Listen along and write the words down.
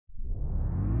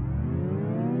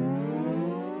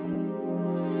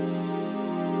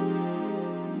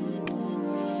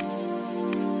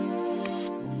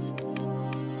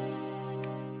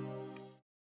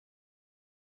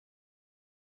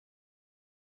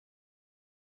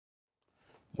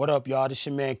What up, y'all? This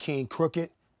your man King Crooked,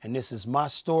 and this is my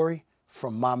story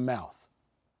from my mouth.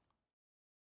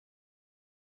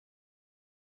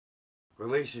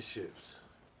 Relationships.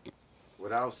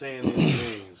 Without saying any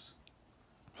names,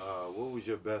 what was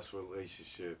your best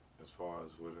relationship as far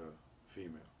as with a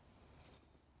female?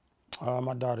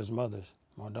 My daughter's mother's.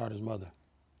 My daughter's mother.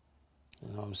 You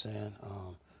know what I'm saying?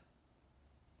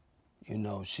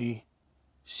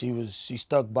 She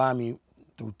stuck by me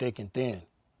through thick and thin.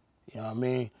 You know what I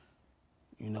mean?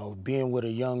 You know, being with a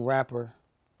young rapper,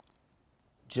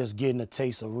 just getting a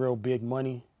taste of real big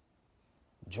money,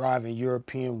 driving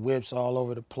European whips all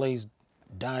over the place,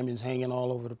 diamonds hanging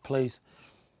all over the place,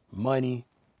 money.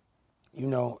 You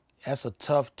know, that's a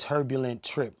tough, turbulent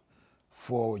trip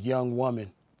for a young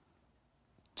woman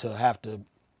to have to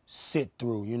sit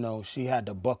through. You know, she had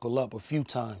to buckle up a few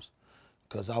times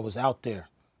because I was out there.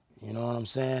 You know what I'm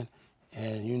saying?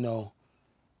 And you know,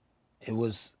 it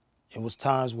was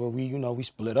times where we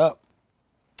split up,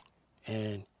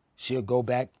 and she'll go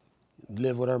back,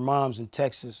 live with her moms in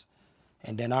Texas,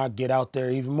 and then I'll get out there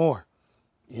even more.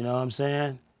 You know what I'm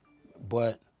saying?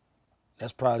 But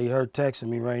that's probably her texting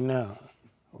me right now.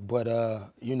 But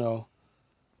you know,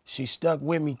 she stuck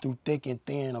with me through thick and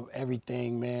thin of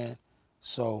everything, man.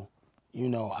 So, you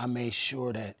know, I made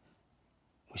sure that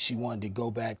when she wanted to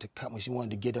go back to, when she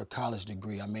wanted to get her college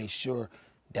degree, I made sure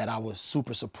that I was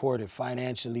super supportive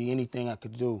financially, anything I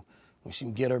could do. When she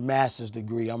get her master's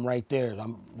degree, I'm right there.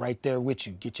 I'm right there with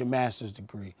you. Get your master's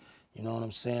degree. You know what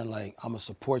I'm saying? Like, I'm going to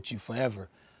support you forever.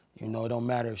 You know, it don't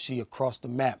matter if she across the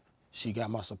map, she got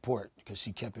my support because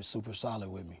she kept it super solid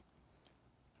with me.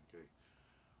 Okay.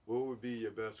 What would be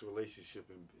your best relationship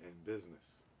in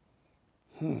business?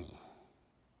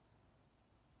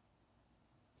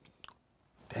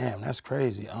 Damn, that's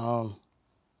crazy.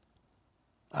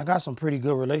 I got some pretty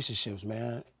good relationships,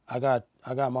 man. I got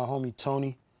my homie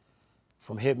Tony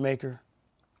from Hitmaker.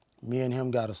 Me and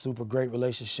him got a super great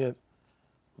relationship.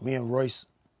 Me and Royce,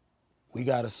 we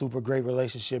got a super great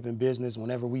relationship in business.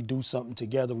 Whenever we do something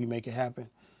together, we make it happen.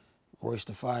 Royce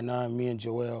the 5'9", me and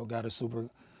Joel got a super,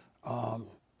 um,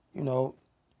 you know,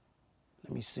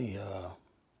 let me see.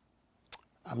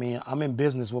 I mean, I'm in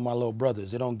business with my little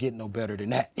brothers. It don't get no better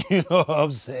than that. You know what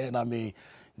I'm saying? I mean,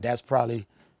 that's probably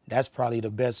the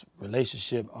best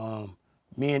relationship.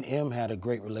 Me and M had a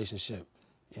great relationship.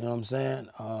 You know what I'm saying?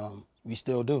 We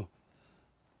still do.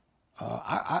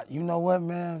 You know what,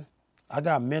 man? I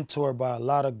got mentored by a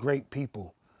lot of great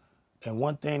people. And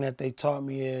one thing that they taught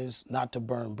me is not to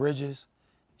burn bridges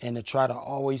and to try to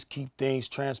always keep things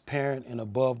transparent and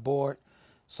above board.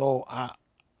 So I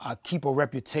keep a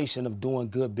reputation of doing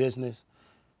good business.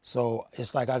 So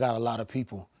it's like I got a lot of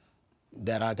people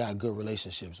that I got good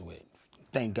relationships with.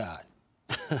 Thank God.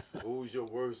 What was your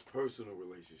worst personal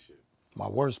relationship? My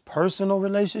worst personal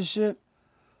relationship?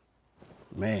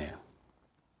 Man,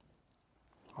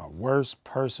 my worst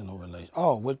personal relationship.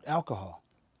 Oh, with alcohol.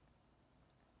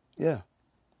 Yeah,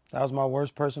 that was my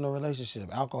worst personal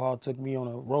relationship. Alcohol took me on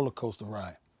a roller coaster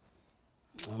ride.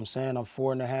 You know what I'm saying? I'm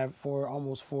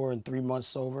almost 4 and 3 months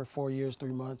sober, 4 years,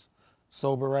 3 months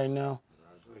sober right now.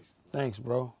 Congratulations. Thanks,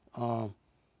 bro.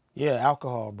 Yeah,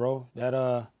 alcohol, bro.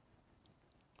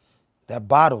 That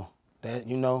bottle, that,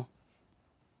 you know,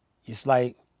 it's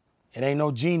like it ain't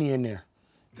no genie in there.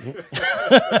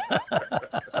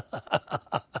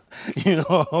 You know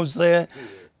what I'm saying?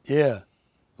 Yeah.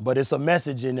 But it's a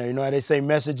message in there. You know how they say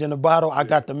message in the bottle? I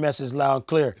got the message loud and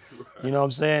clear. You know what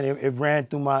I'm saying? It ran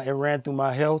through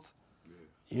my health.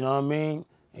 You know what I mean?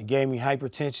 It gave me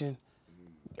hypertension,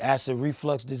 acid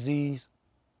reflux disease.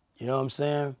 You know what I'm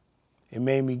saying?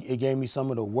 It gave me some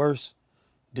of the worst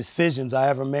decisions I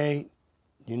ever made.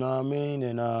 You know what I mean?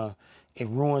 And it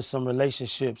ruined some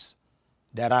relationships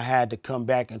that I had to come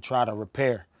back and try to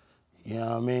repair. You know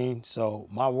what I mean? So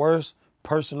my worst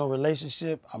personal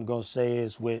relationship, I'm going to say,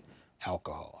 is with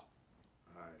alcohol.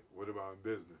 All right. What about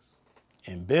in business?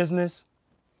 In business,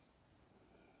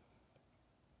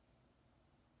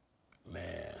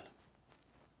 man,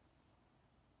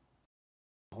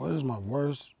 what is my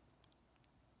worst?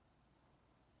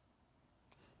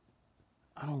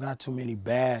 I don't got too many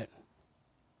bad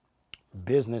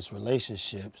business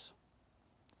relationships.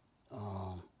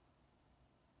 Um,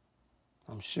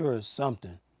 I'm sure it's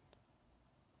something.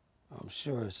 I'm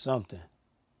sure it's something.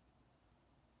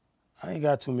 I ain't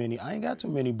got too many. I ain't got too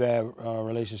many bad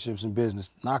relationships in business.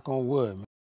 Knock on wood, man.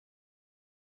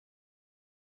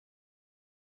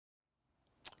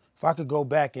 If I could go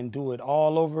back and do it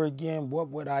all over again, what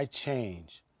would I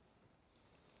change?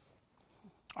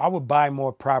 I would buy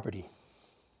more property.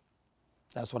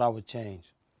 That's what I would change.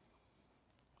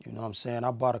 You know what I'm saying?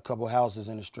 I bought a couple houses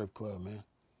in the strip club, man.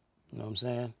 You know what I'm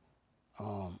saying?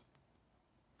 Um,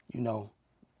 you know,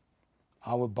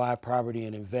 I would buy property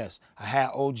and invest. I had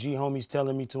OG homies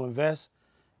telling me to invest,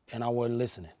 and I wasn't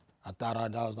listening. I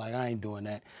was like, I ain't doing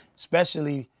that.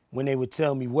 Especially when they would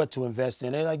tell me what to invest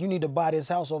in. They're like, you need to buy this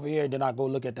house over here. And then I go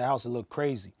look at the house and look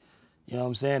crazy. You know what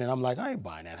I'm saying? And I'm like, I ain't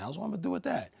buying that house. What am I gonna do with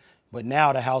that? But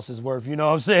now the house is worth, you know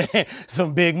what I'm saying,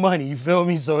 some big money. You feel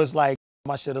me? So it's like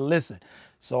I should have listened.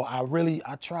 So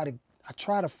I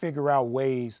try to figure out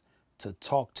ways to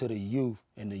talk to the youth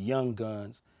and the young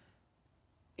guns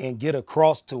and get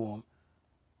across to them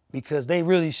because they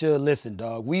really should listen,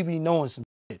 dog. We be knowing some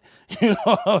shit, you know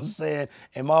what I'm saying?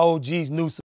 And my OGs knew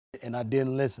some shit and I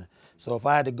didn't listen. So if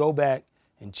I had to go back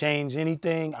and change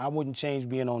anything, I wouldn't change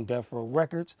being on Death Row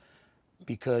Records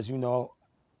because, you know,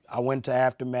 I went to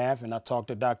Aftermath and I talked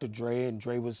to Dr. Dre, and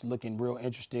Dre was looking real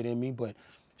interested in me, but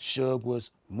Suge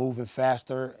was moving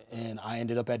faster and I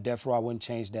ended up at Death Row. I wouldn't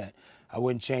change that. I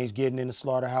wouldn't change getting in the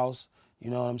Slaughterhouse,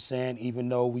 you know what I'm saying? Even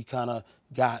though we kind of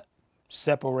got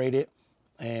separated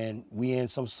and we in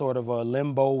some sort of a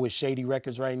limbo with Shady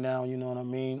Records right now, you know what I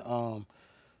mean?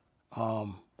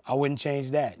 I wouldn't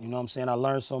change that, you know what I'm saying? I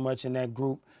learned so much in that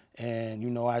group and, you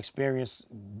know, I experienced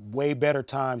way better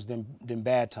times than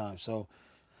bad times. So,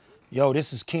 yo,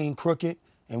 this is King Crooked,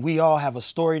 and we all have a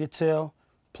story to tell,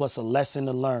 plus a lesson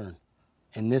to learn.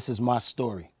 And this is my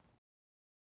story.